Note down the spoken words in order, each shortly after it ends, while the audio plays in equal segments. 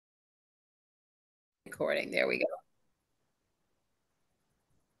Recording. There we go.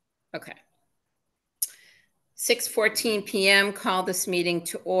 Okay. 6:14 p.m. Call this meeting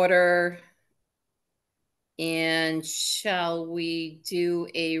to order. And shall we do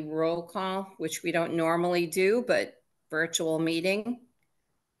a roll call, which we don't normally do, but virtual meeting?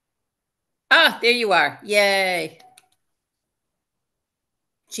 Ah, there you are. Yay.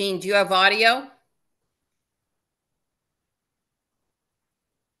 Jean, do you have audio?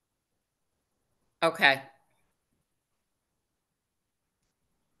 Okay.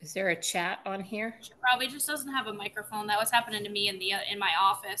 Is there a chat on here? She probably just doesn't have a microphone. That was happening to me in my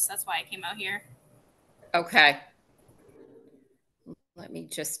office. That's why I came out here. Okay. Let me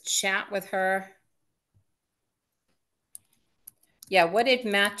just chat with her. Yeah, what did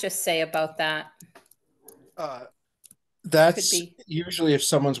Matt just say about that? Uh, Could that's be. usually if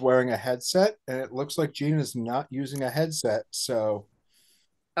someone's wearing a headset, and it looks like Gene is not using a headset. So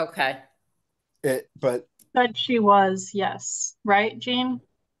Okay. but But she was, yes. Right, Jean?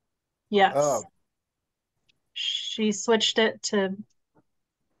 Yes. oh, She switched it to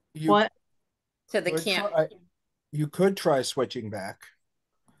you what? To the could camp. try, you could try switching back,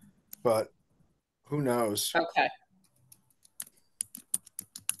 but who knows? Okay.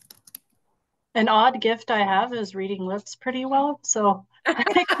 An odd gift I have is reading lips pretty well, so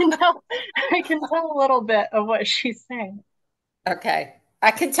I can tell a little bit of what she's saying. Okay.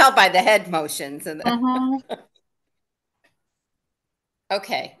 I can tell by the head motions. Mhm.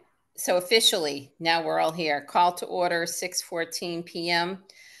 Okay. So officially, now we're all here. Call to order 6:14 p.m.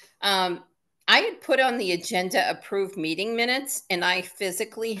 I had put on the agenda approved meeting minutes, and I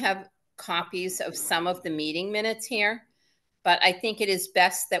physically have copies of some of the meeting minutes here. But I think it is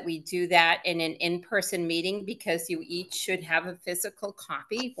best that we do that in an in-person meeting because you each should have a physical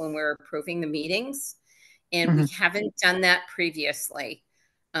copy when we're approving the meetings. And we haven't done that previously,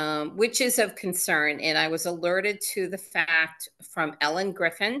 which is of concern. And I was alerted to the fact from Ellen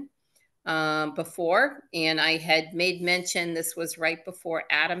Griffin before, and I had made mention, this was right before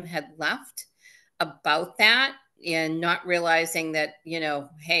Adam had left, about that, and not realizing that,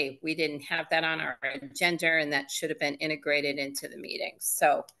 hey, we didn't have that on our agenda and that should have been integrated into the meeting.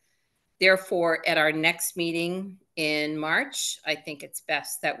 So therefore, at our next meeting in March, I think it's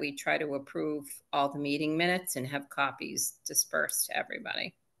best that we try to approve all the meeting minutes and have copies dispersed to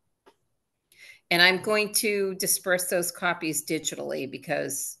everybody. And I'm going to disperse those copies digitally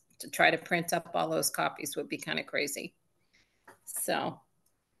because to try to print up all those copies would be kind of crazy. So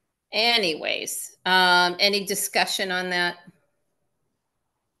anyways, any discussion on that?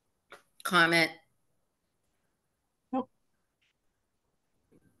 Comment? Nope.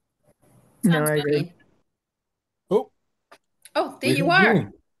 No, I agree. Oh, there We you have are.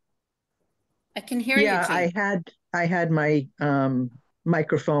 Gene. I can hear Yeah, you, Jean. I had my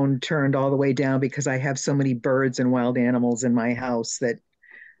microphone turned all the way down because I have so many birds and wild animals in my house that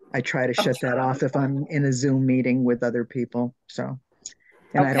I try to shut that off if I'm in a Zoom meeting with other people. So,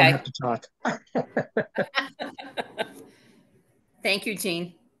 and I don't have Okay. to talk. Thank you,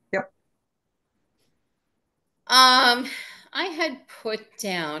 Jean. Yep. I had put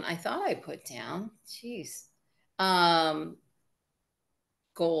down, I thought I put down, geez, um,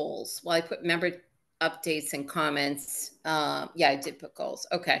 goals. Well, I put member updates and comments. Yeah, I did put goals.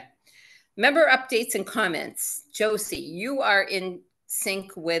 Okay. Member updates and comments. Josie, you are in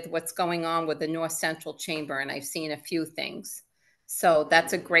sync with what's going on with the North Central Chamber, and I've seen a few things. So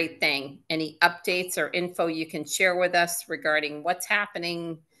that's a great thing. Any updates or info you can share with us regarding what's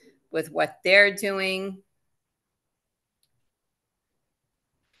happening with what they're doing?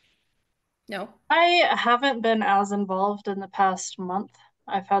 No? I haven't been as involved in the past month.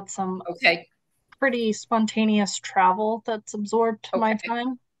 I've had some Okay. pretty spontaneous travel that's absorbed my Okay.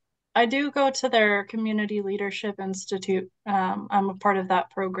 time. I do go to their Community Leadership Institute. I'm a part of that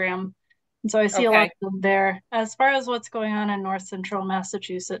program. And so I see a lot Okay. of them there. As far as what's going on in North Central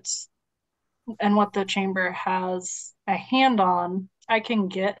Massachusetts and what the chamber has a hand on, I can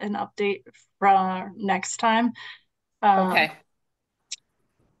get an update from next time. Okay.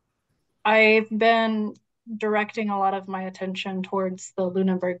 I've been directing a lot of my attention towards the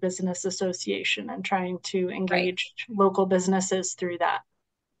Lunenburg Business Association and trying to Right. engage local businesses through that.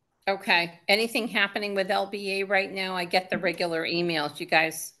 Okay. Anything happening with LBA right now? I get the regular emails. You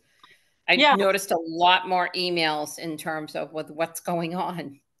guys, I Yeah, noticed a lot more emails in terms of with what's going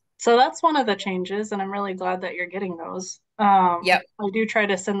on. so that's one of the changes, and I'm really glad that you're getting those. Yep. I do try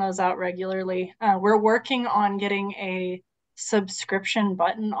to send those out regularly. We're working on getting a subscription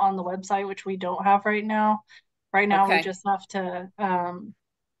button on the website, which we don't have right now. Right now, we Okay. just have to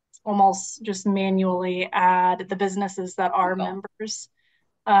almost just manually add the businesses that are People. members.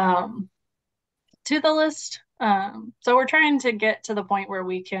 Um, to the list. So we're trying to get to the point where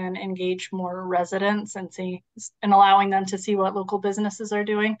we can engage more residents and allowing them to see what local businesses are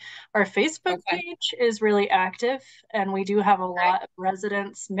doing. Our Facebook page is really active, and we do have a lot of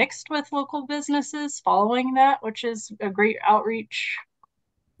residents mixed with local businesses following that, which is a great outreach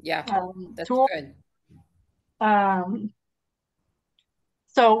Yeah, that's tool. good.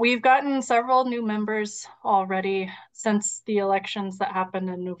 So we've gotten several new members already since the elections that happened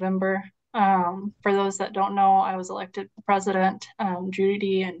in November. For those that don't know, I was elected president.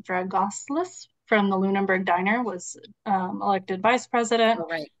 Judy and Dragoslis from the Lunenburg Diner was elected vice president. All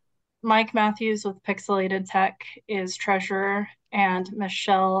right. Mike Matthews with Pixelated Tech is treasurer, and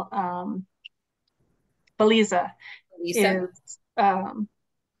Michelle Beliza is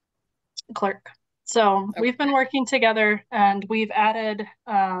clerk. So we've been working together, and we've added,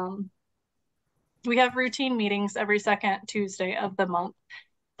 we have routine meetings every second Tuesday of the month,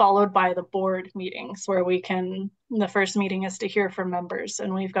 followed by the board meetings where the first meeting is to hear from members.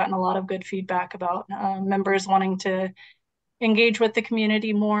 And we've gotten a lot of good feedback about members wanting to engage with the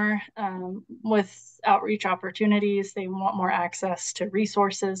community more with outreach opportunities. They want more access to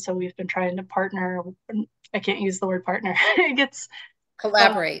resources. So we've been trying to partner. I can't use the word partner. It gets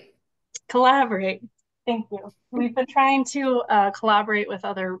collaborate. Collaborate. Thank you. We've been trying to collaborate with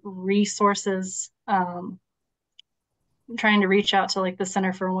other resources, trying to reach out to like the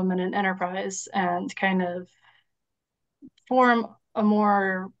Center for Women in Enterprise and kind of form a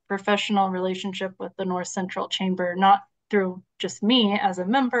more professional relationship with the North Central Chamber, not through just me as a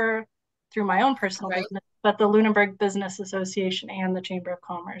member, through my own personal business, but the Lunenburg Business Association and the Chamber of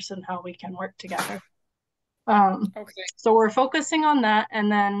Commerce, and how we can work together. So we're focusing on that. And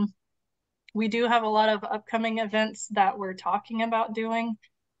then we do have a lot of upcoming events that we're talking about doing.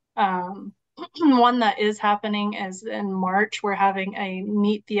 One that is happening is in March. We're having a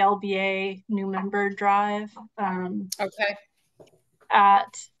Meet the LBA new member drive. At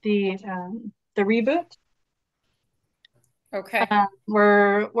the Reboot.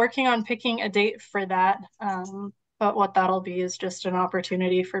 We're working on picking a date for that. But what that'll be is just an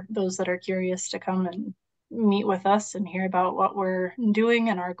opportunity for those that are curious to come and meet with us and hear about what we're doing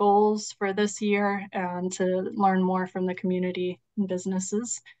and our goals for this year, and to learn more from the community and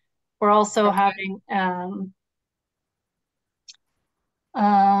businesses. We're also having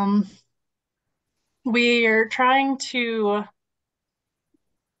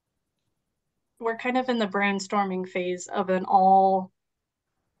we're kind of in the brainstorming phase of an all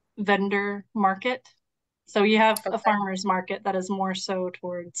vendor market. So you have a farmer's market that is more so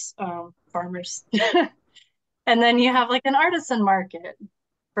towards farmers. And then you have like an artisan market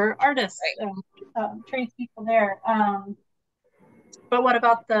for artists and tradespeople there. But what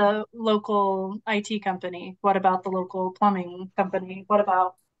about the local IT company? What about the local plumbing company? What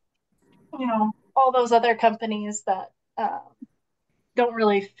about, all those other companies that don't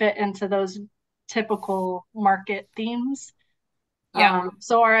really fit into those typical market themes?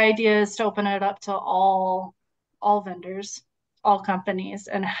 So our idea is to open it up to all vendors, all companies,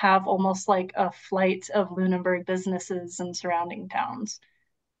 and have almost like a flight of Lunenburg businesses and surrounding towns,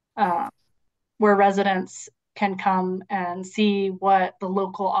 where residents can come and see what the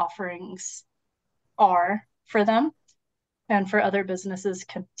local offerings are for them and for other businesses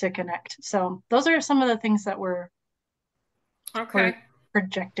to connect. So those are some of the things that we're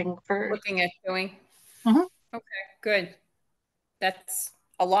projecting for. Looking at doing. Mm-hmm. Okay, good. That's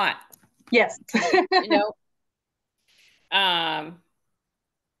a lot. Yes.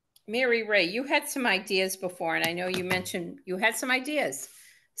 Mary Ray, you had some ideas before, and I know you mentioned you had some ideas.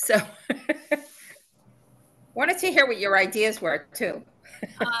 So wanted to hear what your ideas were too.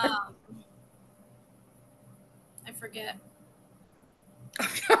 I forget.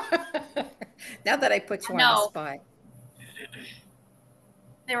 Now that I put you on the spot.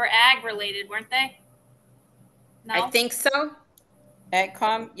 They were ag related, weren't they? No? I think so.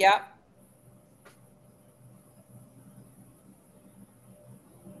 AgCom, yeah.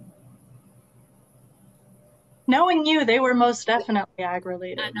 Knowing you, they were most definitely ag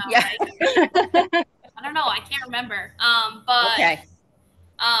related. I know, right? I don't know. I can't remember. But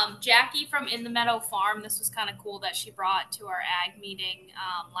Jackie from In the Meadow Farm, this was kind of cool that she brought to our ag meeting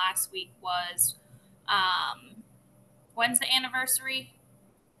last week, was when's the anniversary?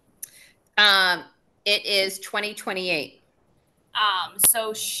 It is 2028.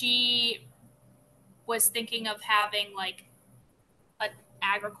 So she was thinking of having like an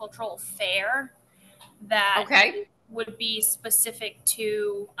agricultural fair that would be specific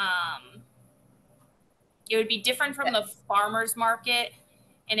to it would be different from the farmers market,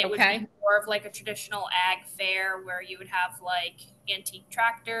 and it would be more of like a traditional ag fair where you would have like antique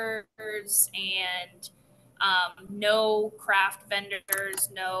tractors and no craft vendors,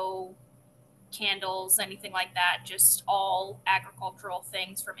 no candles, anything like that, just all agricultural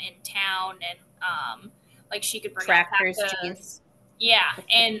things from in town. And like she could bring tractors, jeans. Yeah,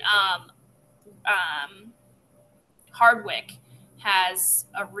 and Hardwick has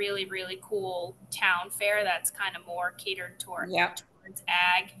a really, really cool town fair that's kind of more catered towards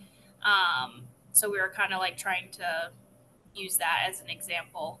ag. So we were kind of like trying to use that as an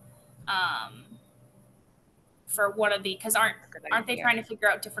example for one of the, because aren't they trying to figure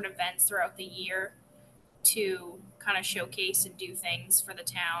out different events throughout the year to kind of showcase and do things for the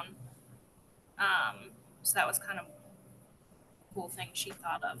town? So that was kind of a cool thing she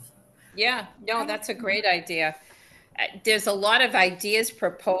thought of. Yeah, no, that's a great idea. There's a lot of ideas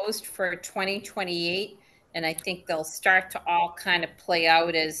proposed for 2028, and I think they'll start to all kind of play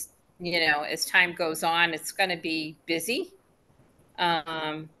out as, you know, as time goes on. It's going to be busy.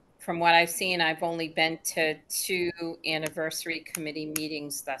 From what I've seen, I've only been to 2 anniversary committee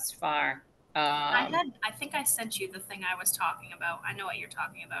meetings thus far. I think I sent you the thing I was talking about. I know what you're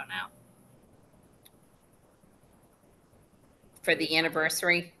talking about now. For the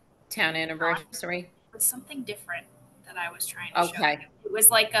anniversary, town anniversary? It was something different that I was trying to show you. It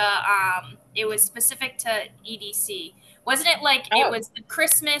was like it was specific to EDC. Wasn't it like it was the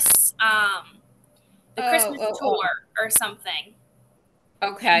Christmas, tour or something?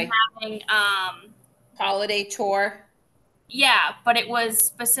 Okay. Having, holiday tour. Yeah, but it was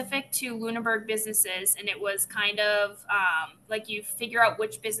specific to Lunenburg businesses, and it was kind of like you figure out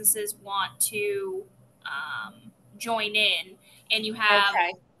which businesses want to join in, and you have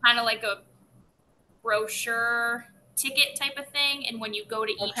kind of like a brochure ticket type of thing, and when you go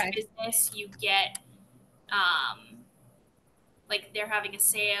to each business, you get like they're having a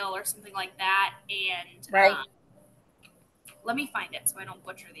sale or something like that, and let me find it so I don't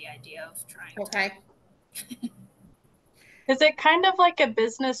butcher the idea of trying to. Is it kind of like a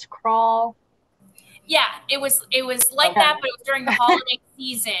business crawl? Yeah, it was like that, but it was during the holiday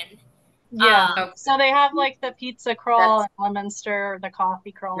season. Yeah. So they have like the pizza crawl in Leominster, or the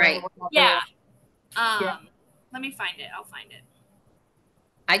coffee crawl. Right. Yeah. Let me find it. I'll find it.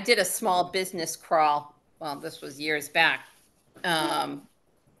 I did a small business crawl. Well, this was years back.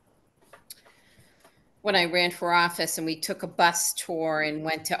 When I ran for office, and we took a bus tour and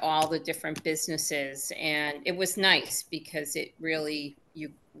went to all the different businesses, and it was nice because it really,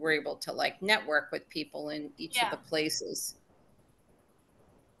 you were able to like network with people in each of the places.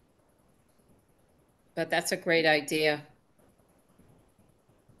 But that's a great idea.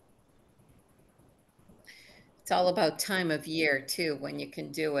 It's all about time of year too, when you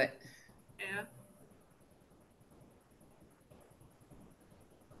can do it. Yeah.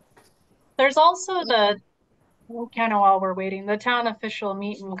 There's also the, kind of while we're waiting, the town official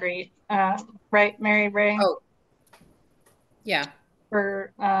meet and greet, right, Mary Ray? Oh, yeah.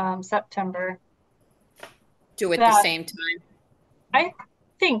 For September. Do it the same time? I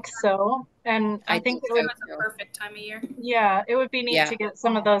think so. And I think it was a perfect time of year. Yeah, it would be neat to get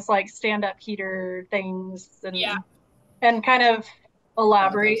some of those like stand-up heater things and kind of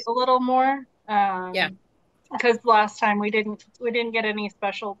elaborate a little more. Because last time we didn't get any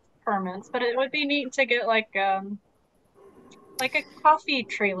special permits, but it would be neat to get like a coffee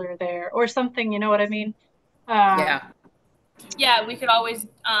trailer there or something, you know what I mean? Yeah, we could always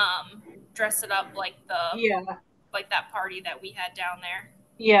dress it up like like that party that we had down there.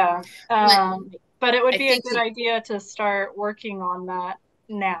 Yeah. But it would be a good idea to start working on that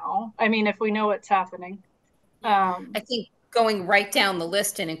now. I mean, if we know what's happening. I think going right down the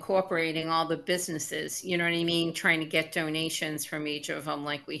list and incorporating all the businesses, you know what I mean? Trying to get donations from each of them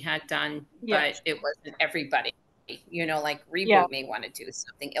like we had done, but it wasn't everybody. You know, like Reboot may want to do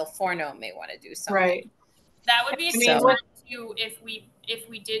something. Il Forno may want to do something. Right. That would be a good one too if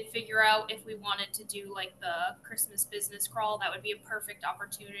we did figure out if we wanted to do like the Christmas business crawl. That would be a perfect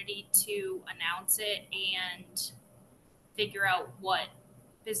opportunity to announce it and figure out what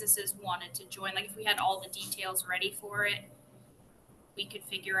businesses wanted to join. Like if we had all the details ready for it, we could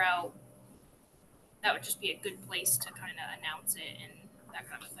figure out. That would just be a good place to kind of announce it and that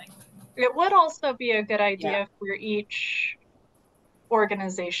kind of thing. It would also be a good idea for each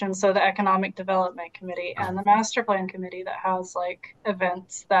organization, so the Economic Development Committee and the Master Plan Committee that has like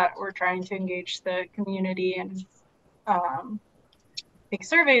events that we're trying to engage the community and take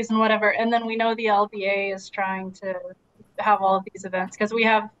surveys and whatever. And then we know the LBA is trying to have all of these events because we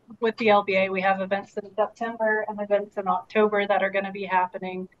have, with the LBA, we have events in September and events in October that are going to be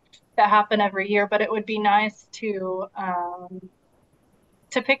happening, that happen every year. But it would be nice to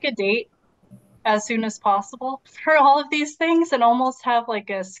to pick a date as soon as possible for all of these things and almost have like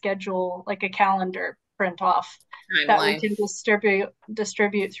a schedule, like a calendar print off that we can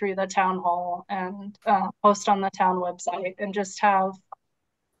distribute through the town hall and post on the town website, and just have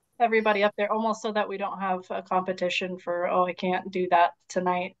everybody up there, almost so that we don't have a competition for, oh, I can't do that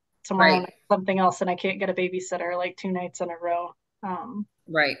tonight, tomorrow night, something else, and I can't get a babysitter like 2 nights in a row.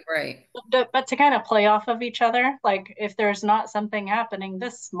 Right. But to kind of play off of each other, like if there's not something happening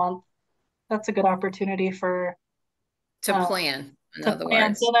this month, that's a good opportunity for to plan, in other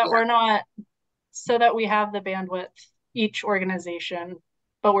words, so that we're not, so that we have the bandwidth, each organization,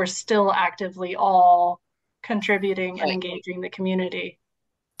 but we're still actively all contributing and engaging the community,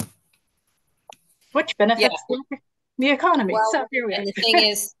 which benefits the economy. Well, so here we and are. The thing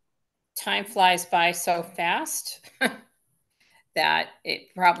is, time flies by so fast that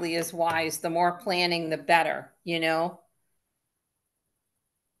it probably is wise. The more planning, the better,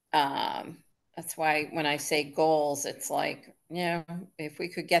 That's why when I say goals, it's like, if we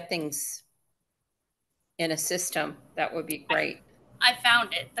could get things in a system, that would be great. I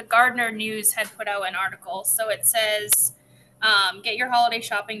found it. The Gardner News had put out an article. So it says, get your holiday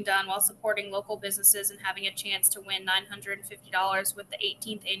shopping done while supporting local businesses and having a chance to win $950 with the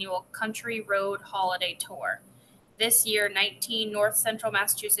 18th annual Country Road Holiday Tour. This year, 19 North Central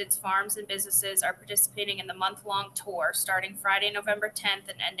Massachusetts farms and businesses are participating in the month-long tour, starting Friday, November 10th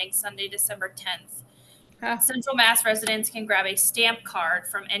and ending Sunday, December 10th. Huh. Central Mass residents can grab a stamp card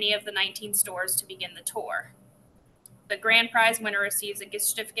from any of the 19 stores to begin the tour. The grand prize winner receives a gift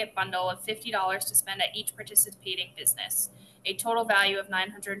certificate bundle of $50 to spend at each participating business, a total value of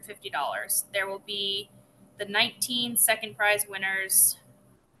 $950. There will be 19 second prize winners,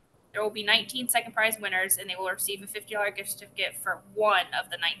 and they will receive a $50 gift certificate for one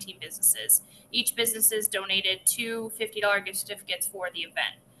of the 19 businesses. Each business has donated 2 $50 gift certificates for the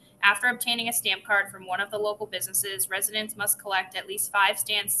event. After obtaining a stamp card from one of the local businesses, residents must collect at least 5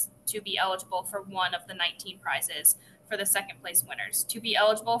 stamps to be eligible for one of the 19 prizes for the second place winners. To be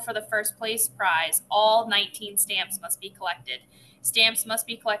eligible for the first place prize, all 19 stamps must be collected. Stamps must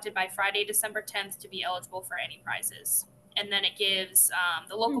be collected by Friday, December 10th to be eligible for any prizes. And then it gives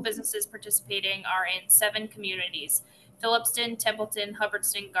the local businesses participating are in 7 communities: Phillipston, Templeton,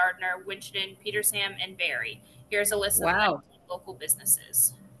 Hubbardston, Gardner, Winchendon, Petersham, and Barre. Here's a list of 19 local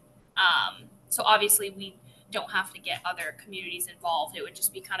businesses. So obviously we don't have to get other communities involved. It would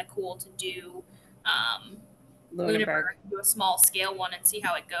just be kind of cool to do Lunenburg, do a small scale one and see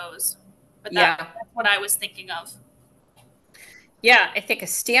how it goes. But that's what I was thinking of. Yeah, I think a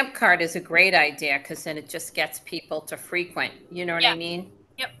stamp card is a great idea because then it just gets people to frequent. You know what I mean?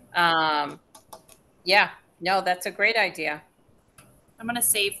 Yep. No, that's a great idea. I'm going to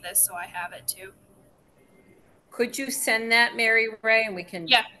save this so I have it too. Could you send that, Mary Ray, and we can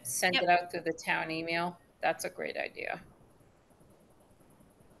send it out through the town email? That's a great idea.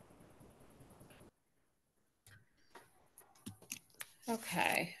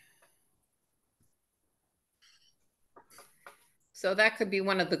 Okay. So that could be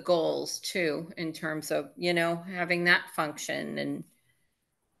one of the goals too, in terms of, having that function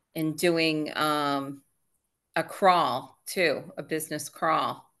and doing a crawl too, a business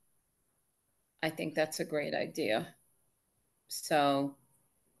crawl. I think that's a great idea. So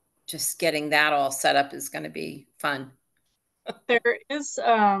just getting that all set up is going to be fun. There is,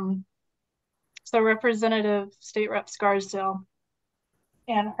 so Representative State Rep Scarsdale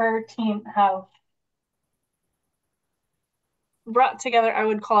and her team have brought together, I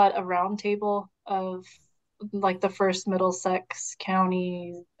would call it a roundtable of like the first Middlesex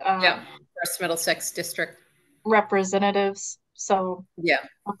County, first Middlesex district representatives. So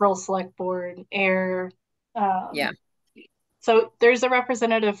Upper Select Board, AIR. So there's a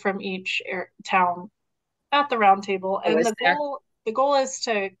representative from each town at the roundtable, and the goal is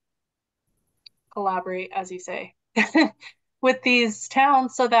to collaborate, as you say, with these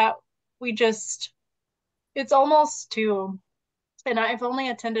towns so that it's almost and I've only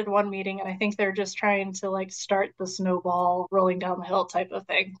attended one meeting, and I think they're just trying to like start the snowball rolling down the hill type of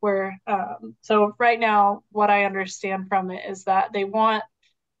thing, where so right now what I understand from it is that they want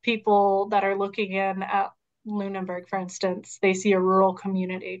people that are looking in at Lunenburg, for instance, they see a rural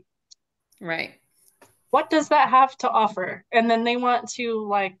community. Right. What does that have to offer? And then they want to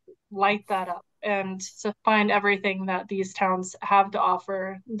like light that up and to find everything that these towns have to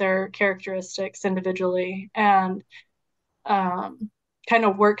offer, their characteristics individually, and kind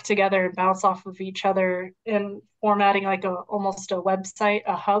of work together and bounce off of each other in formatting like almost a website,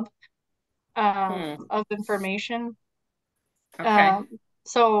 a hub of information. Okay.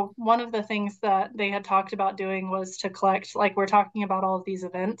 So one of the things that they had talked about doing was to collect, like we're talking about all of these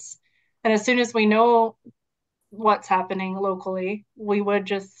events. And as soon as we know what's happening locally, we would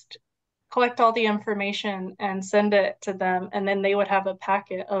just collect all the information and send it to them. And then they would have a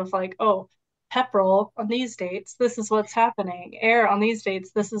packet of like, oh, Pepperell on these dates, this is what's happening. Air on these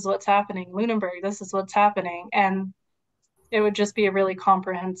dates, this is what's happening. Lunenburg, this is what's happening. And it would just be a really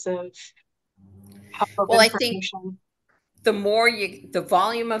comprehensive hub of Well, I think information. the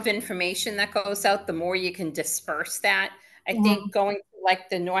volume of information that goes out, the more you can disperse that. I think going to like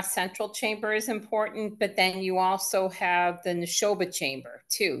the North Central Chamber is important, but then you also have the Neshoba Chamber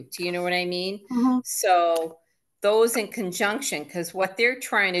too. Do you know what I mean? So those in conjunction, because what they're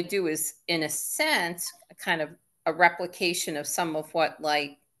trying to do is, in a sense, kind of a replication of some of what,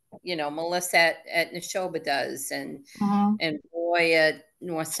 like, you know, Melissa at Neshoba does, and Roy at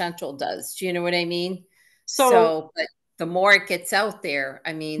North Central does. Do you know what I mean? So, but the more it gets out there,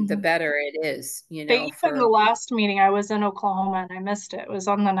 I mean, the better it is, you know. Even the last meeting, I was in Oklahoma and I missed it. It was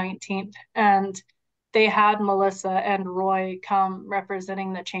on the 19th, and they had Melissa and Roy come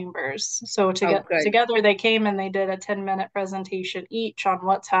representing the chambers. So together, they came and they did a 10-minute presentation each on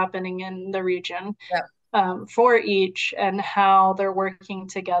what's happening in the region for each, and how they're working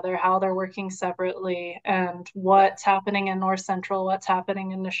together, how they're working separately, and what's happening in North Central, what's happening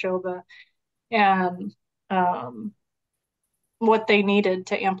in Neshoba, and what they needed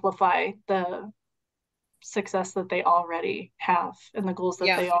to amplify the success that they already have and the goals that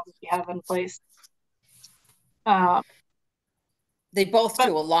they already have in place. They both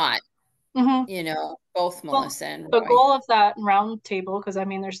do a lot, you know, both Melissa and Roy. The goal of that round table, because I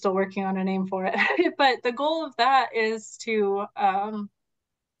mean, they're still working on a name for it, but the goal of that is to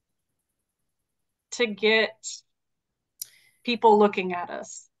get people looking at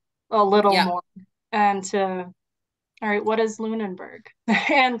us a little more, and to, all right, what is Lunenburg?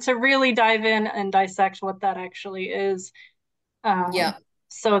 And to really dive in and dissect what that actually is.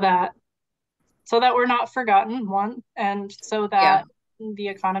 So that we're not forgotten, one, and so that the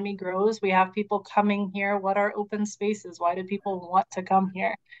economy grows. We have people coming here. What are open spaces? Why do people want to come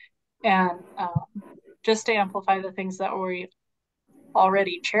here? And just to amplify the things that we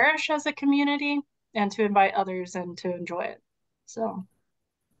already cherish as a community, and to invite others in to enjoy it. So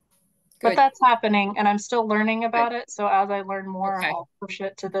but that's happening, and I'm still learning about it. So as I learn more, I'll push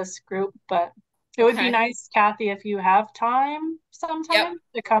it to this group. But it would be nice, Kathy, if you have time sometime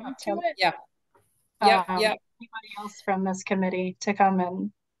to come to it. Anybody else from this committee to come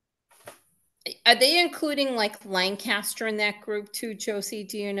in? Are they including like Lancaster in that group too, Josie?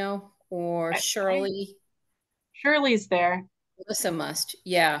 Do you know? Or Shirley? Shirley's there. Melissa must.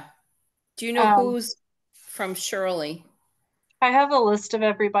 Yeah. Do you know who's from Shirley? I have a list of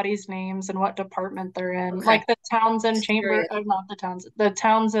everybody's names and what department they're in. Like the Townsend Chamber, not the Townsend, the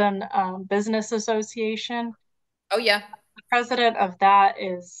Townsend Business Association. Oh, yeah. The president of that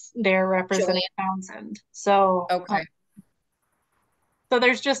is there representing Townsend. So, so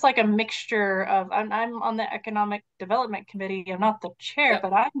there's just like a mixture of, I'm on the Economic Development Committee. I'm not the chair,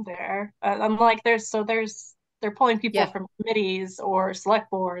 but I'm there. I'm like, they're pulling people from committees or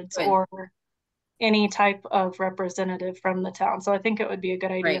select boards or any type of representative from the town. So I think it would be a good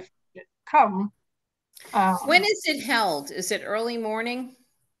idea if you come. When is it held? Is it early morning?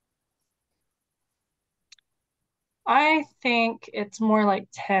 I think it's more like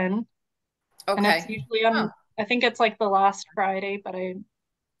 10. And it's usually on, I think it's like the last Friday, but I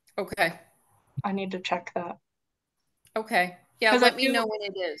need to check that. Yeah, let me know when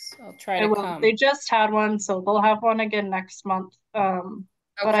it is. I'll try to come. They just had one, so they'll have one again next month.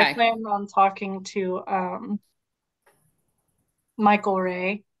 But I plan on talking to Michael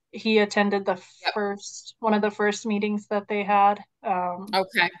Ray. He attended the one of the first meetings that they had.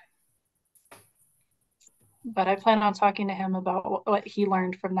 But I plan on talking to him about what he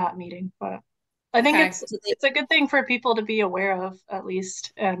learned from that meeting. But I think it's a good thing for people to be aware of, at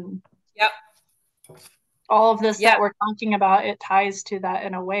least. And all of this that we're talking about, it ties to that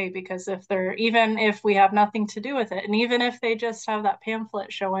in a way, because even if we have nothing to do with it, and even if they just have that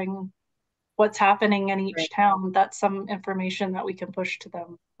pamphlet showing what's happening in each town, that's some information that we can push to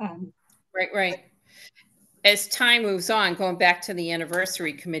them. Right. As time moves on, going back to the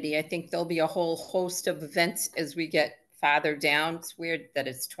anniversary committee, I think there'll be a whole host of events as we get farther down. It's weird that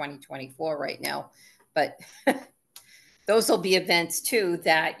it's 2024 right now, but those will be events too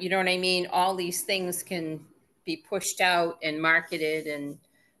that, you know what I mean? All these things can be pushed out and marketed and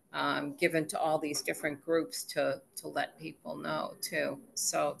given to all these different groups to let people know too.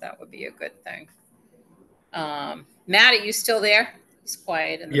 So that would be a good thing. Matt, are you still there? He's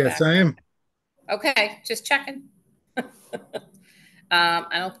quiet in the background. Yes, I am. Okay, just checking.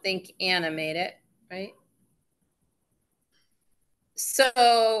 I don't think Anna made it, right?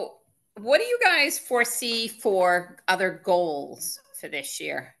 So what do you guys foresee for other goals for this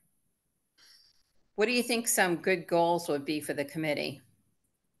year? What do you think some good goals would be for the committee?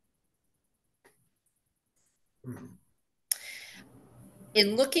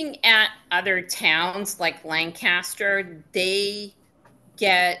 In looking at other towns like Lancaster, they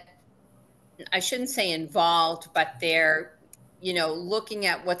get, I shouldn't say involved, but they're, looking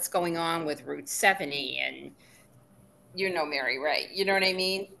at what's going on with Route 70 and, Mary, right? You know what I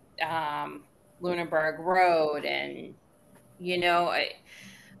mean? Lunenburg Road and,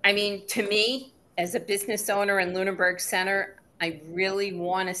 I mean, to me, as a business owner in Lunenburg Center, I really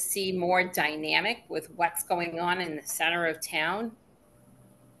want to see more dynamic with what's going on in the center of town.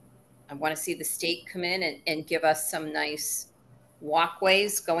 I want to see the state come in and give us some nice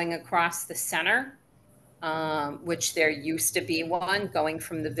walkways going across the center, which there used to be one going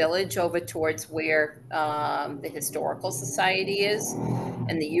from the village over towards where the Historical Society is,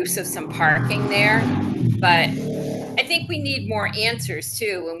 and the use of some parking there. But I think we need more answers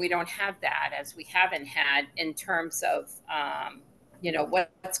too, and we don't have that, as we haven't had, in terms of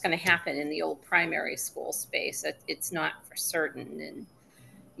what's going to happen in the old primary school space. It's not for certain, and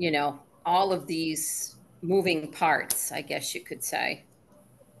all of these moving parts, I guess you could say.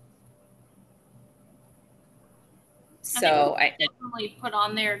 So I definitely put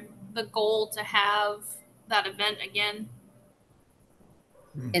on there the goal to have that event again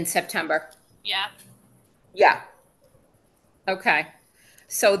in September. Yeah. Yeah. Okay.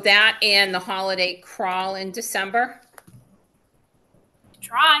 So that and the holiday crawl in December?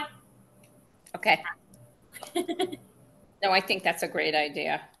 Try. Okay. No, I think that's a great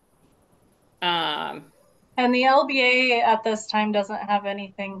idea. And the LBA at this time doesn't have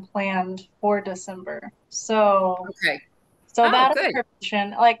anything planned for December. So, okay. So that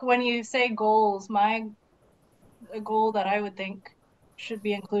information, like when you say goals, a goal that I would think should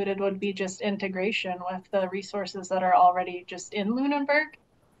be included would be just integration with the resources that are already just in Lunenburg.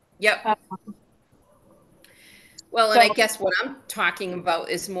 Yep. Well, and I guess what I'm talking about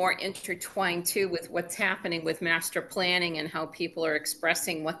is more intertwined too with what's happening with master planning and how people are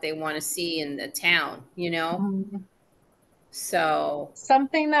expressing what they want to see in the town, Mm-hmm. So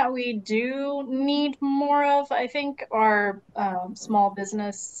something that we do need more of, I think, are small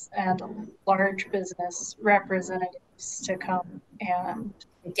business and large business representatives to come and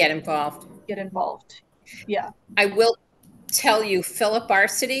get involved. Yeah. I will tell you, Philip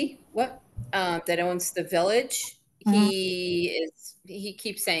Varsity, that owns the village. Mm-hmm. He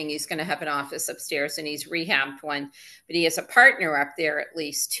keeps saying he's going to have an office upstairs, and he's rehabbed one, but he has a partner up there at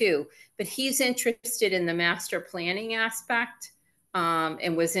least too. But he's interested in the master planning aspect,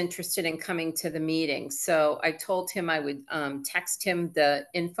 and was interested in coming to the meeting. So I told him I would text him the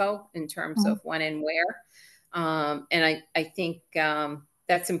info in terms of when and where. And I think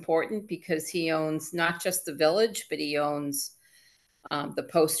that's important because he owns not just the village, but he owns the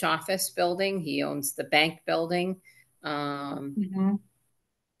post office building. He owns the bank building. Yeah,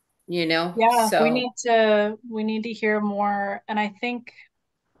 so we need to hear more. And I think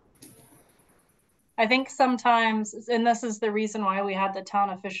sometimes, and this is the reason why we had the town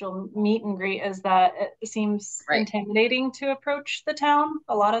official meet and greet, is that it seems intimidating to approach the town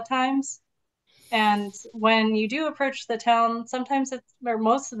a lot of times. And when you do approach the town, sometimes or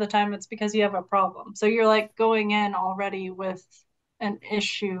most of the time, it's because you have a problem. So you're like going in already with an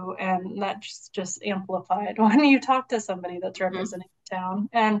issue, and that's just amplified when you talk to somebody that's representing the town.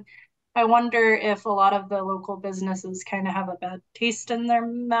 And I wonder if a lot of the local businesses kind of have a bad taste in their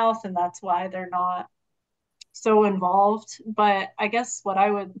mouth, and that's why they're not so involved. But I guess what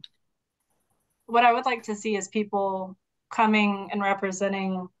I would like to see is people coming and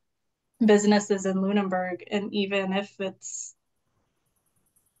representing businesses in Lunenburg, and even if it's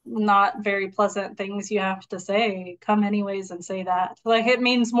not very pleasant things you have to say, come anyways and say that. Like, it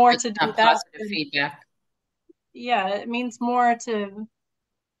means more to do that. Positive feedback. Yeah, it means more to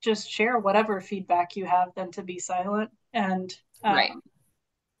just share whatever feedback you have than to be silent. And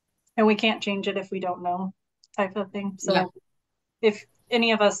and we can't change it if we don't know, type of thing. So if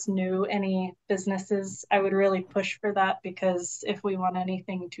any of us knew any businesses, I would really push for that, because if we want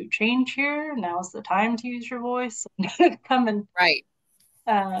anything to change here, now's the time to use your voice and come and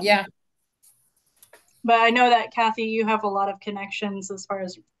yeah. But I know that, Kathy, you have a lot of connections as far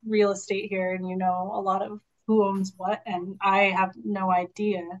as real estate here, and you know a lot of who owns what, and I have no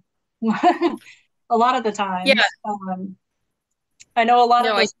idea a lot of the time. Yeah. I know a lot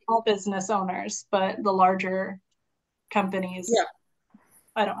of the small business owners, but the larger companies,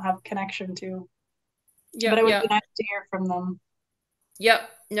 I don't have connection to. But it would be nice to hear from them. Yep.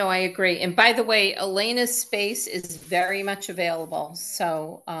 No, I agree. And by the way, Elena's space is very much available.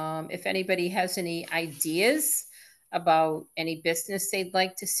 So if anybody has any ideas about any business they'd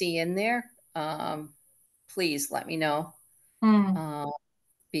like to see in there, please let me know.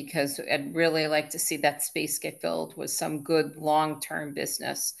 Because I'd really like to see that space get filled with some good long-term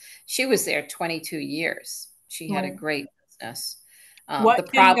business. She was there 22 years. She had a great business. The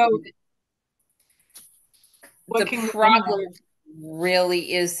problem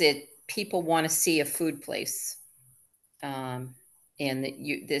really is that people want to see a food place, and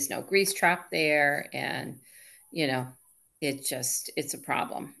that there's no grease trap there, and it's a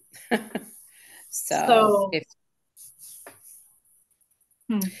problem. So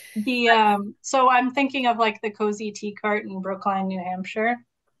I'm thinking of like the Cozy Tea Cart in Brookline, New Hampshire.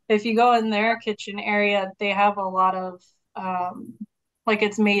 If you go in their kitchen area, they have a lot of like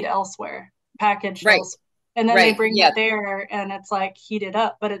it's made elsewhere, packaged elsewhere. And then they bring it there and it's like heated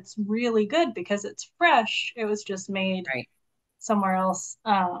up, but it's really good because it's fresh. It was just made somewhere else.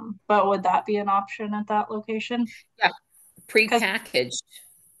 But would that be an option at that location? Yeah, prepackaged.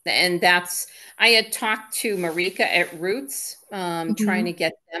 And I had talked to Marika at Roots, trying to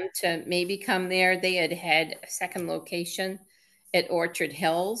get them to maybe come there. They had a second location at Orchard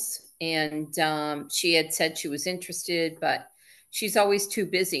Hills, and she had said she was interested, but she's always too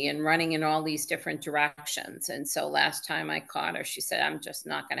busy and running in all these different directions. And so last time I caught her, she said, I'm just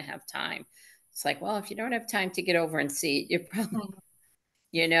not going to have time. It's like, well, if you don't have time to get over and see it, you're probably,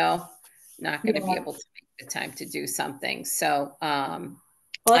 not going to be able to make the time to do something. So,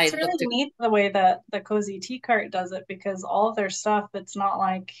 well, it's really neat the way that the Cozy Tea Cart does it, because all of their stuff, it's not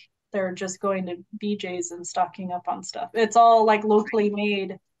like they're just going to BJ's and stocking up on stuff. It's all like locally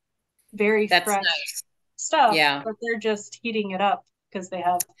made, very fresh stuff. Yeah. But they're just heating it up because they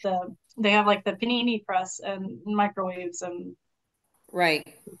have like the panini press and microwaves, and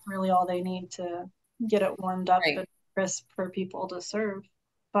it's really all they need to get it warmed up and crisp for people to serve.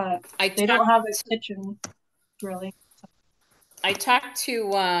 But they don't have a kitchen really. I talked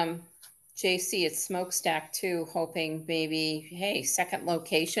to JC at Smokestack too, hoping maybe, hey, second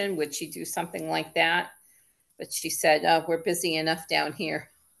location, would she do something like that? But she said, we're busy enough down here.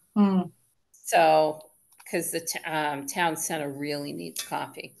 So, because the town center really needs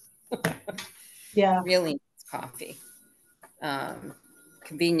coffee. Really needs coffee.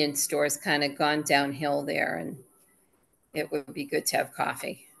 Convenience stores kind of gone downhill there, and it would be good to have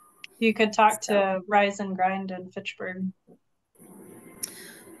coffee. You could talk to Rise and Grind in Fitchburg.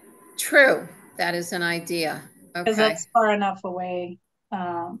 True. That is an idea. Okay. Because that's far enough away.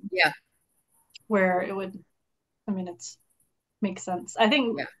 Where it would, it makes sense. I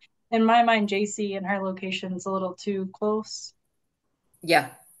think in my mind, JC and her location is a little too close.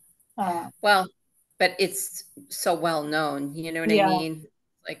 Yeah. Well, but it's so well known. You know what I mean?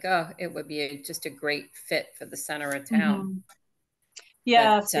 Like, it would be just a great fit for the center of town.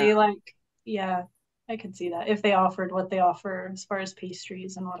 Yeah. But, I could see that if they offered what they offer as far as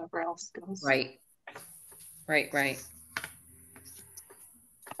pastries and whatever else goes. Right.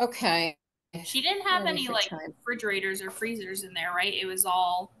 Okay. She didn't have any like refrigerators or freezers in there, right? It was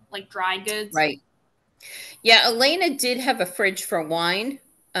all like dry goods. Right. Yeah, Elena did have a fridge for wine,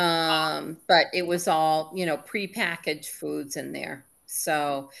 but it was all, prepackaged foods in there.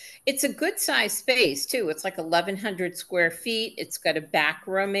 So it's a good size space too. It's like 1,100 square feet. It's got a back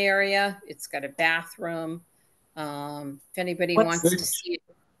room area. It's got a bathroom. If anybody wants to see it.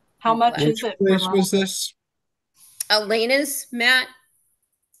 How much is it? Which place was this? Elena's, Matt.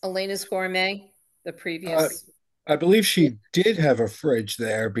 Elena's Gourmet, the previous. I believe she did have a fridge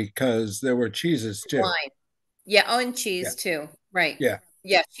there because there were cheeses too. Wine. Yeah, and cheese too. Right. Yeah.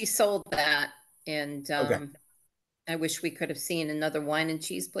 Yeah, she sold that. And I wish we could have seen another wine and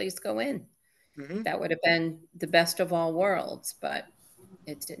cheese place go in. That would have been the best of all worlds, but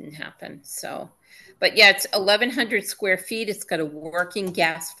it didn't happen. So, but yeah, it's 1,100 square feet. It's got a working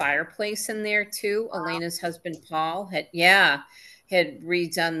gas fireplace in there too. Wow. Elena's husband, Paul, had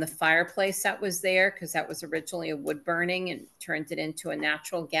redone the fireplace that was there because that was originally a wood burning and turned it into a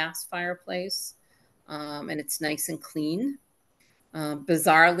natural gas fireplace. And it's nice and clean.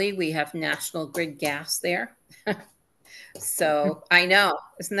 Bizarrely, we have National Grid gas there. So I know,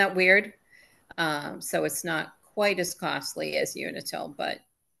 isn't that weird? So it's not quite as costly as Unitil, but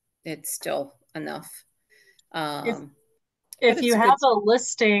it's still enough. If you have a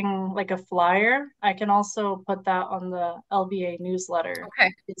listing, like a flyer, I can also put that on the LBA newsletter.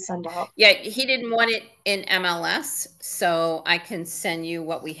 Okay. Send out. Yeah, he didn't want it in MLS, so I can send you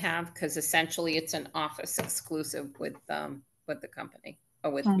what we have because essentially it's an office exclusive with the company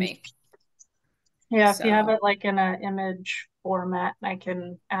or with me. Yeah, if you have it like in an image format, I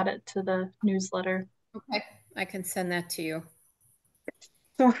can add it to the newsletter. Okay, I can send that to you.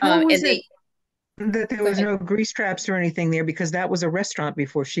 So how was it that there was no grease traps or anything there? Because that was a restaurant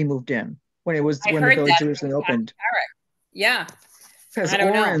before she moved in, when the village originally opened. Yeah. Because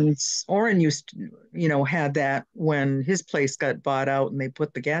Orrin used to, had that when his place got bought out and they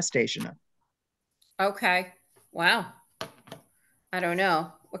put the gas station up. Okay. Wow. I don't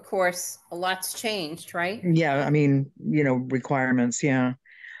know. Of course, a lot's changed, right? Yeah, I mean, requirements, yeah.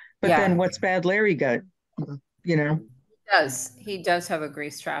 But then what's Bad Larry got? He does have a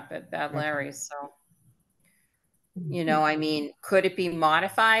grease trap at Bad Larry's. So, I mean, could it be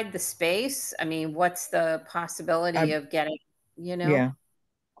modified, the space? I mean, what's the possibility of getting,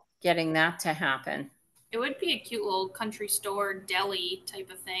 getting that to happen? It would be a cute little country store deli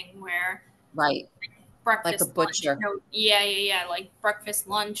type of thing where, right, breakfast, like a butcher. Lunch, yeah, like breakfast,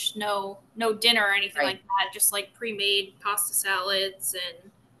 lunch, no dinner or anything like that. Just like pre-made pasta salads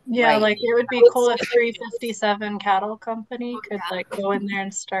and. Yeah, like it would be cool if 357 Cattle Company could like go in there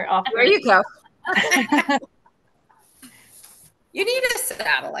and start offering. There you go. You need a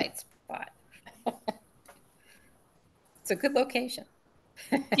satellite spot. It's a good location.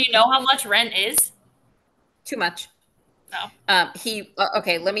 Do you know how much rent is? Too much. No.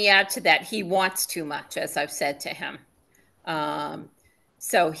 Okay, let me add to that. He wants too much, as I've said to him.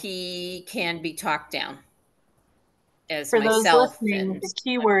 So he can be talked down. For those listening, the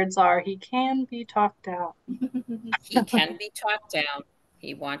keywords are he can be talked down. He can be talked down.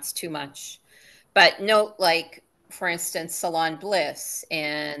 He wants too much. But note, like, for instance, Salon Bliss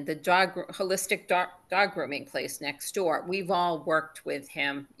and the holistic dog grooming place next door. We've all worked with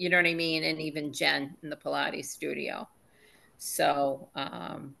him, you know what I mean? And even Jen in the Pilates studio. So,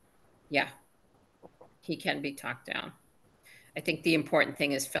 yeah, he can be talked down. I think the important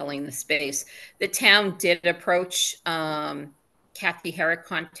thing is filling the space. The town did approach, Kathy Herrick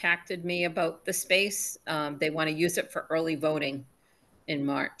contacted me about the space. They want to use it for early voting in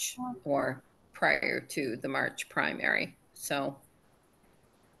March or prior to the March primary. So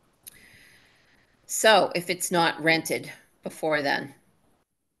if it's not rented before then,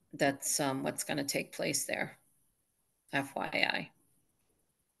 that's what's going to take place there. FYI.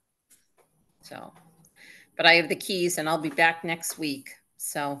 So, but I have the keys and I'll be back next week.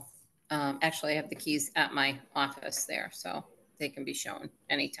 So actually I have the keys at my office there, so they can be shown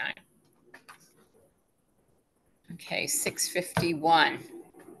anytime. Okay, 6:51.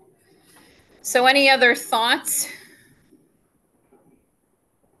 So any other thoughts?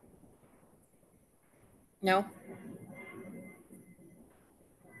 No?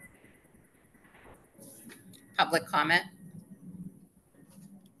 Public comment?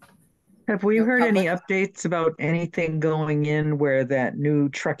 Have we heard any updates about anything going in where that new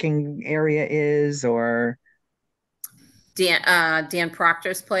trucking area is, or Dan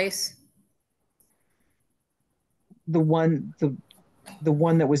Proctor's place? The one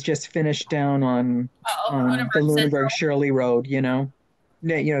that was just finished down on the Lunenburg Shirley Road,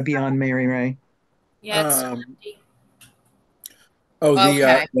 beyond Mary Ray. Yeah.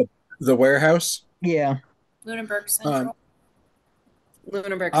 The warehouse. Yeah. Lunenburg Central.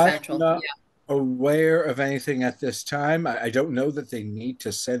 Lunenburg Central. I'm not aware of anything at this time. I don't know that they need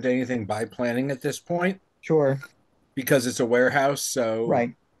to send anything by planning at this point. Sure. Because it's a warehouse, so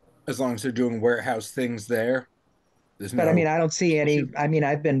right. As long as they're doing warehouse things there. But I mean, I don't see any. I mean,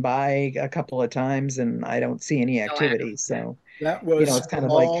 I've been by a couple of times and I don't see any activity. So that was, it's kind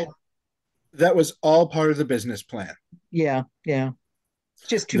of like that was all part of the business plan. Yeah. It's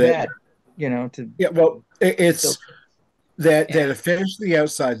just too bad, it's that it finished the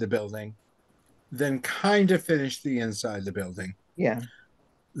outside the building, then kind of finish the inside the building. Yeah.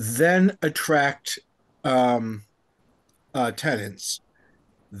 Then attract tenants.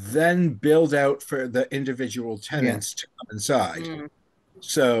 Then build out for the individual tenants to come inside.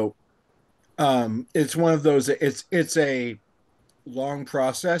 So it's one of those, it's a long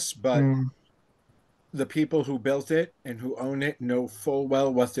process, but the people who built it and who own it know full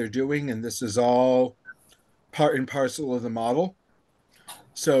well what they're doing, and this is all part and parcel of the model.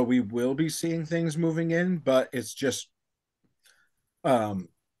 So we will be seeing things moving in, but it's just my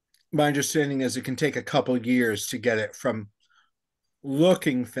understanding is it can take a couple of years to get it from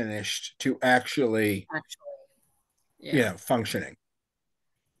looking finished to actually functioning.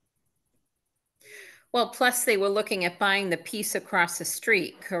 Well, plus they were looking at buying the piece across the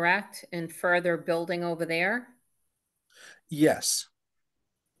street, correct? And further building over there? Yes.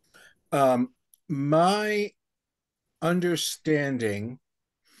 My understanding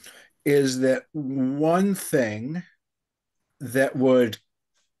is that one thing that would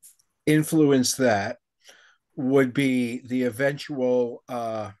influence that would be the eventual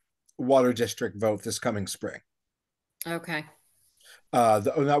water district vote this coming spring. Okay.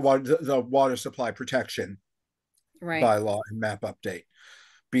 The water supply protection bylaw and map update,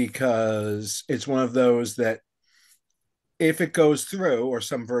 because it's one of those that if it goes through, or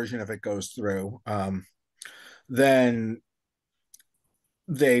some version of it goes through, then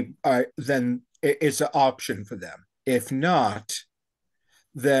it's an option for them. If not,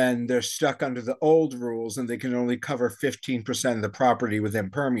 then they're stuck under the old rules and they can only cover 15% of the property with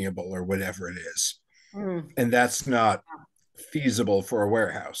impermeable or whatever it is. And that's not feasible for a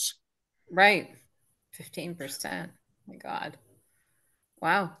warehouse. Right. 15%. My God.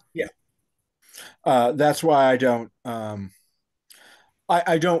 Wow. Yeah. That's why I don't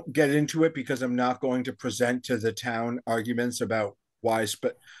I don't get into it, because I'm not going to present to the town arguments about why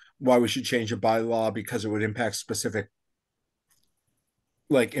we should change a bylaw because it would impact specific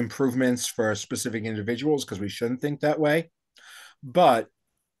like improvements for specific individuals, because we shouldn't think that way. But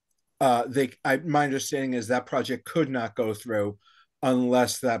my understanding is that project could not go through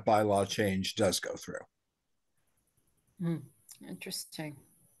unless that bylaw change does go through. Interesting.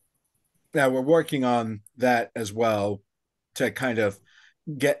 Now we're working on that as well, to kind of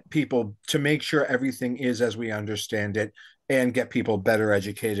get people to make sure everything is as we understand it and get people better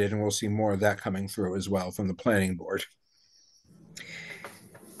educated. And we'll see more of that coming through as well from the planning board.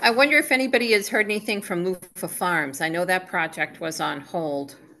 I wonder if anybody has heard anything from Loofah Farms. I know that project was on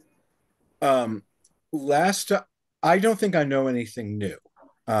hold. I don't think I know anything new.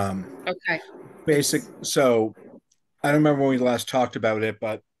 Okay. So I don't remember when we last talked about it,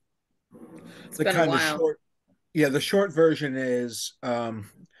 but it's been a while. The short version is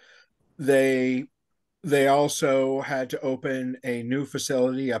they also had to open a new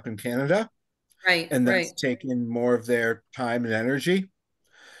facility up in Canada. Right. And that's taken more of their time and energy.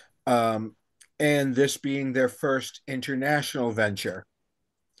 And this being their first international venture.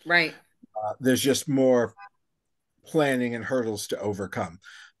 Right. There's just more planning and hurdles to overcome.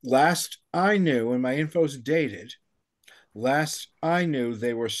 Last I knew, and my info's dated, last I knew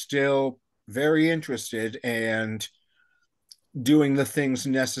they were still very interested and doing the things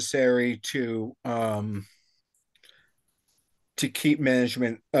necessary to keep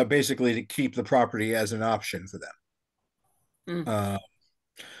management, basically to keep the property as an option for them.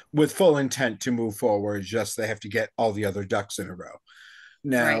 With full intent to move forward, just they have to get all the other ducks in a row.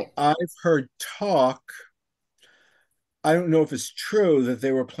 Now, I've heard talk, I don't know if it's true, that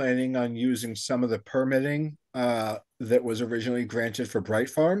they were planning on using some of the permitting that was originally granted for Bright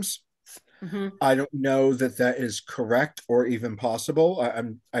Farms. I don't know that that is correct or even possible.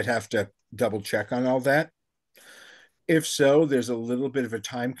 I'd have to double check on all that. If so, there's a little bit of a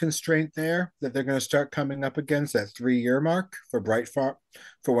time constraint there that they're going to start coming up against, that 3-year mark for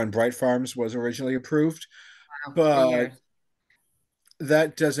when Bright Farms was originally approved. Wow, but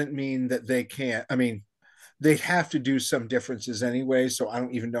that doesn't mean that they can't. I mean, they'd have to do some differences anyway, so I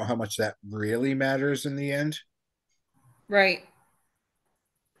don't even know how much that really matters in the end. Right.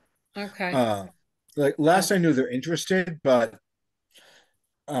 Okay. Like last I knew, they're interested, but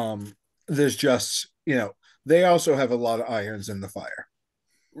there's just, they also have a lot of irons in the fire.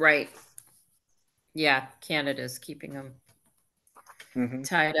 Right. Yeah, Canada's keeping them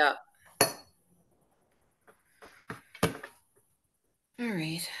tied up. All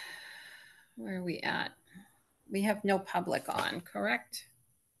right. Where are we at? We have no public on, correct?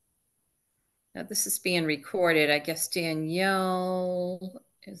 Now this is being recorded. I guess Danielle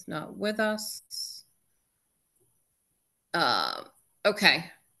is not with us. Okay,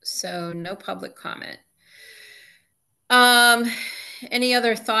 so no public comment. Any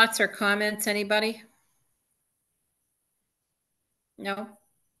other thoughts or comments, anybody? No?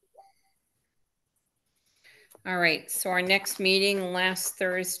 All right, so our next meeting last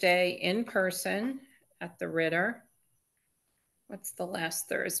Thursday in person at the Ritter. What's the last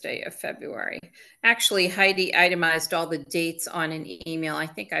Thursday of February? Actually, Heidi itemized all the dates on an email. I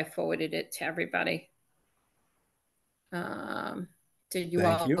think I forwarded it to everybody. Did you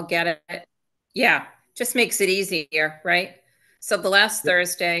all get it? Yeah, just makes it easier, right? So the last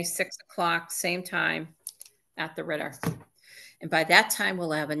Thursday, 6 o'clock, same time at the Ritter. And by that time,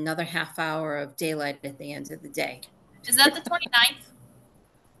 we'll have another half hour of daylight at the end of the day. Is that the 29th?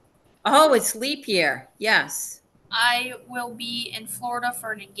 Oh, it's leap year. Yes. I will be in Florida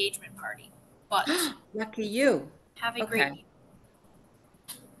for an engagement party, but lucky you. Have a great week.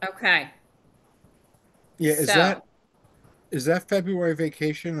 Okay. Yeah, is that February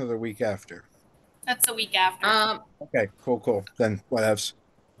vacation or the week after? That's the week after. Okay, cool. Then whatevs.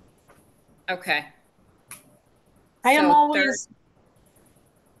 Okay. I am always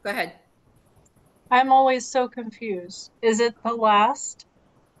Go ahead. I'm always so confused. Is it the last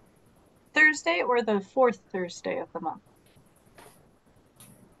Thursday or the fourth Thursday of the month?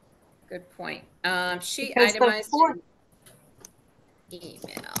 Good point. She Because the itemized fourth,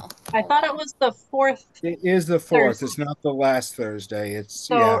 email. I thought it was the fourth. It is the 4th. Thursday. It's not the last Thursday. It's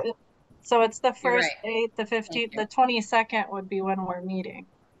So, yeah. so it's the You're first, right. 8th, the 15th, the 22nd would be when we're meeting.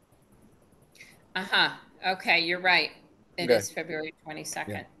 Uh-huh. Okay, you're right. It Okay. is February 22nd.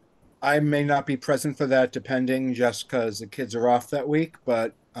 Yeah. I may not be present for that, depending, just because the kids are off that week.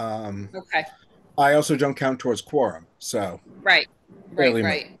 But Okay. I also don't count towards quorum. So Right. fairly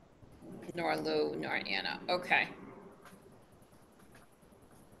Right. Nor Lou, nor Anna. Okay.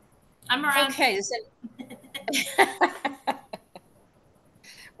 I'm around. Okay.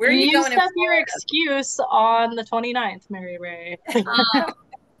 Where are you going? Used up your excuse on the 29th, Mary Ray.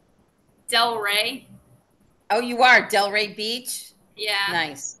 Delray. Oh, you are Delray Beach? Yeah.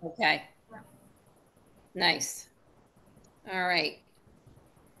 Nice. Okay. Nice. All right.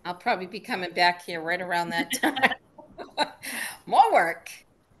 I'll probably be coming back here right around that time. More work.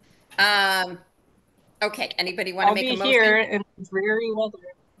 Okay. Anybody want to make a motion? I'll be here in dreary weather.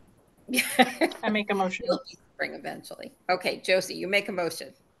 I make a motion. It'll be spring eventually. Okay, Josie, you make a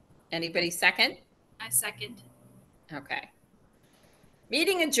motion. Anybody second? I second. Okay.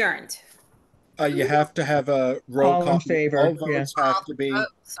 Meeting adjourned. You have to have a roll All call. in favor, All votes have to be, Oh,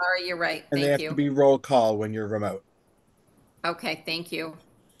 sorry, you're right. and they Thank have you. to be roll call when you're remote. Okay, thank you.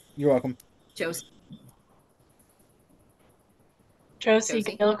 You're welcome. Josie. Josie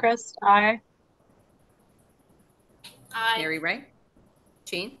Josie. Gilchrist, aye. Aye. Mary Ray.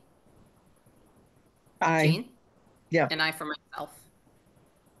 Jean. Aye. Jean. Yeah. And I for myself.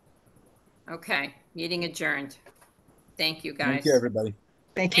 Okay, meeting adjourned. Thank you, guys. Thank you, everybody.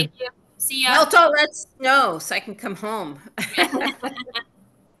 Thank you. Thank you. See ya. Melt all that snow so I can come home.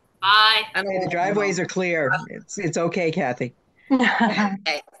 Bye. The driveways are clear. It's okay, Kathy. Okay,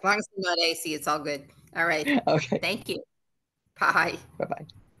 as long as it's not AC, it's all good. All right. Okay. Thank you. Bye. Bye-bye.